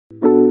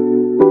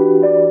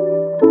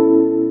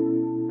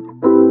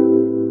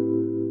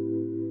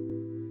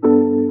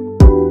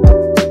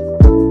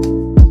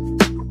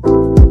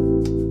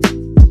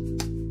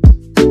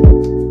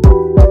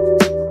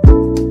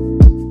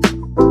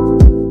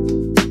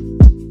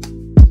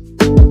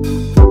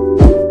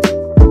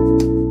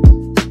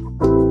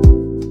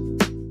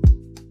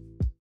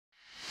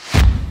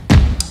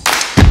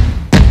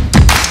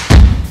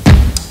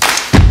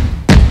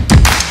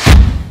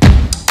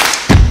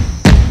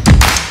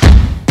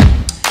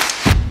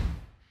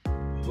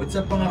What's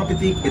up mga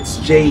kapitik?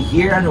 It's Jay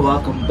here and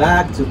welcome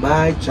back to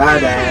my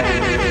channel!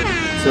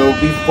 So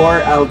before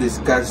I'll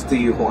discuss to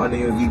you kung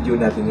ano yung video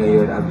natin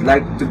ngayon, I'd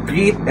like to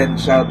greet and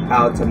shout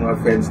out sa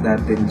mga friends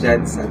natin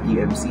dyan sa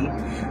TMC.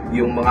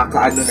 Yung mga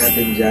kaano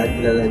natin dyan,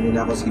 kilala nyo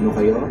na kung sino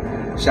kayo.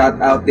 Shout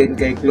out din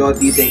kay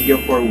Claudie, thank you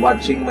for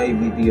watching my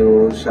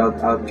video. Shout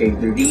out kay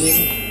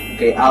Doreen,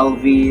 kay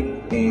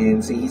Alvin,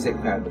 and sa Isaac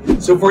family.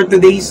 So for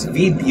today's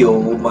video,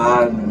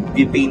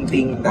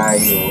 mag-painting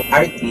tayo.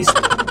 Artist,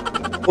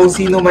 kung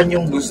sino man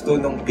yung gusto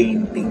ng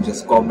painting,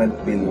 just comment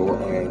below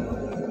and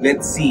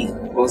let's see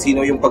kung sino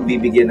yung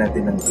pagbibigyan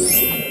natin ng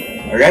painting.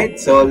 Alright,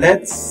 so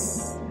let's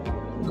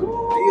go!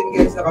 Ayun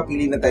guys,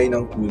 nakapili na tayo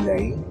ng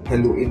kulay.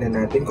 Haluin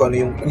na natin kung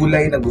ano yung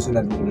kulay na gusto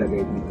natin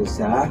ilagay dito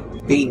sa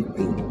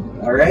painting.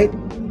 Alright?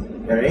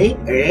 Alright?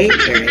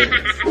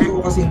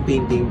 So kasing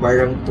painting,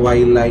 parang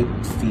twilight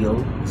feel.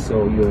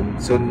 So yun.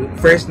 So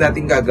first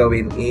natin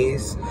gagawin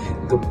is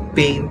to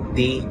paint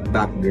the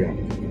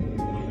background.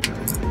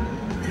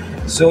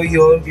 So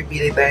yun,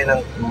 pipili tayo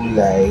ng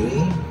kulay.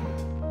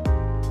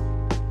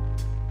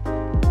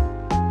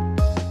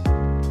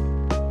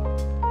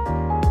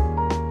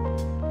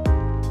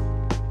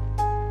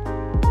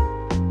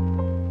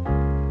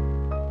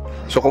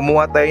 So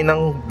kumuha tayo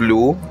ng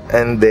blue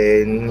and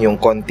then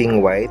yung konting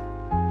white.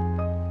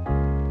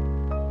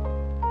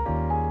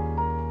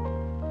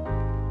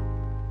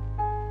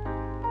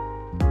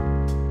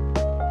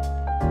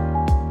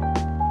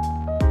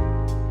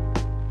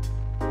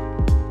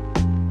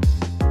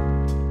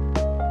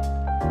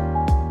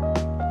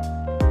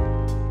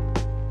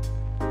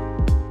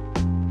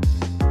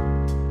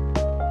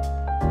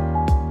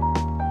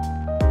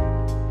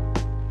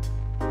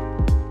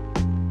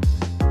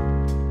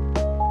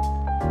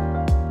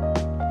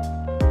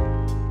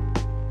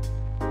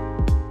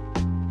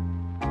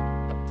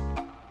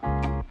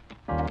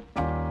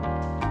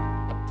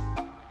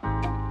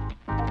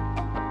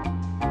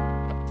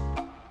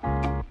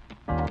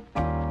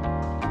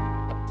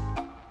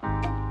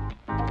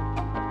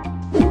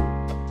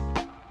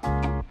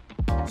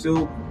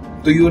 So,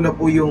 tuyo na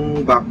po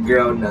yung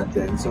background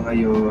natin. So,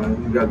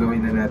 ngayon,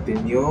 gagawin na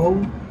natin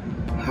yung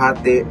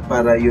hati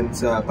para yun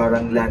sa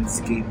parang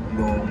landscape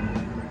ng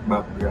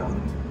background.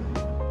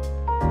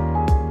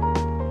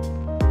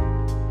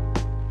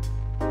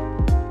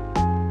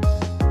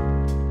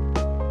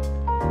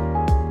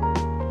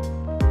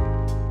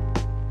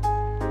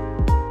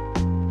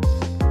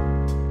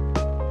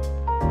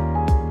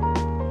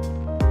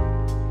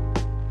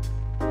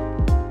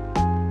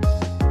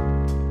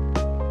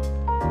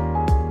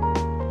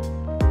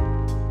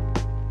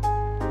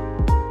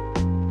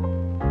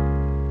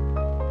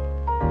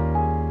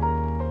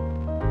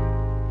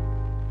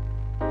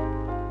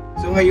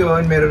 So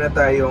ngayon, meron na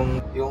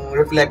tayong yung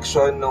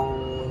reflection ng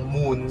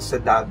moon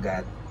sa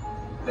dagat.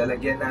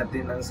 Lalagyan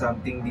natin ng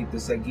something dito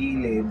sa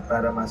gilid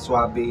para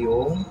maswabe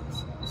yung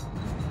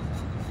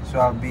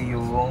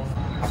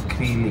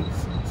acrylic.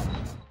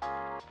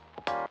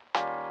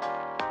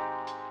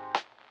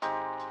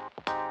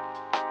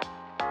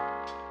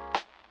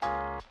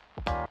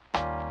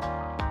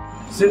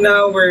 So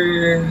now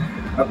we're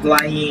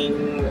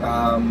applying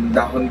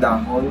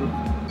dahon-dahon.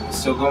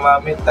 So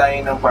gumamit tayo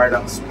ng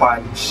parang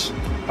sponge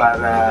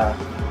para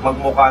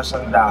magmukha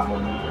siyang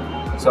dahon.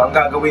 So ang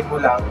gagawin mo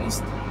lang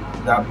is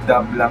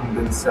dab-dab lang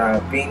dun sa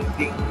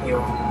painting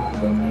yung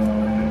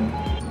ganyan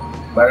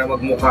para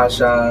magmukha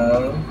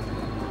siyang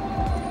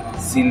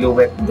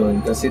silhouette dun.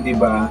 Kasi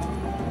diba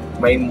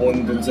may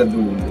moon dun sa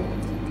dulo.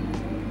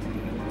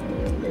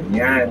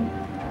 Ganyan.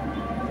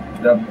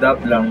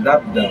 Dab-dab lang,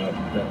 dab-dab.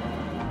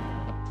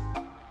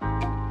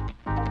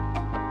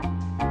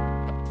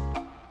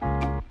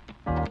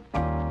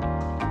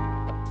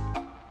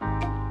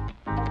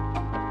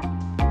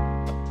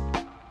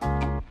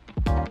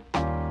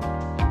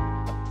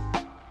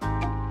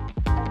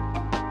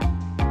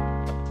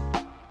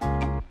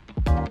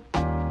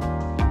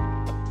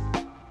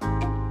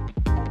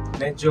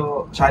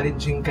 Medyo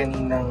challenging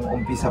kaninang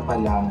umpisa pa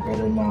lang,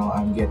 pero now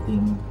I'm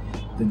getting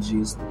the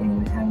gist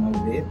and hang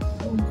of it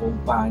kung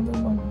paano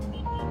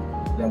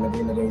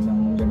maglalagay-lagay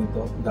ng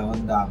ganito,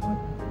 dahon-dahon,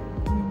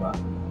 diba?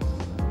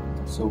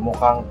 So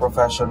mukhang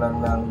professional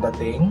ng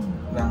dating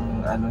ng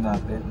ano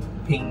natin,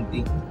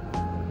 painting.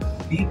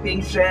 Be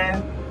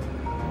patient,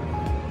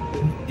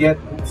 get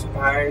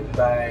inspired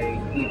by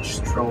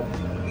each stroke.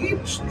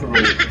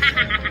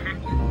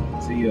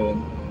 So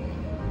yun.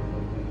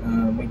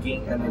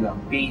 Maging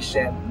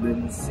patient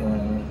dun sa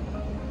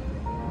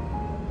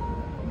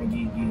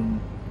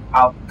magiging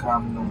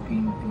outcome ng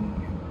painting.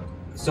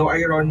 So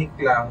ironic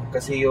lang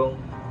kasi yung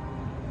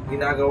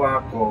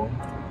ginagawa ko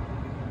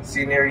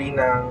scenery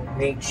ng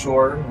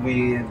nature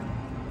with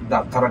the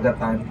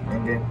karagatan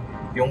and then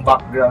yung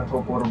background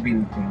ko puro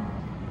building.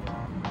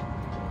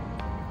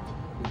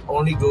 It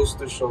only goes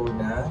to show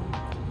na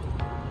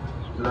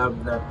love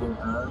natin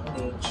ang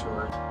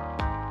nature.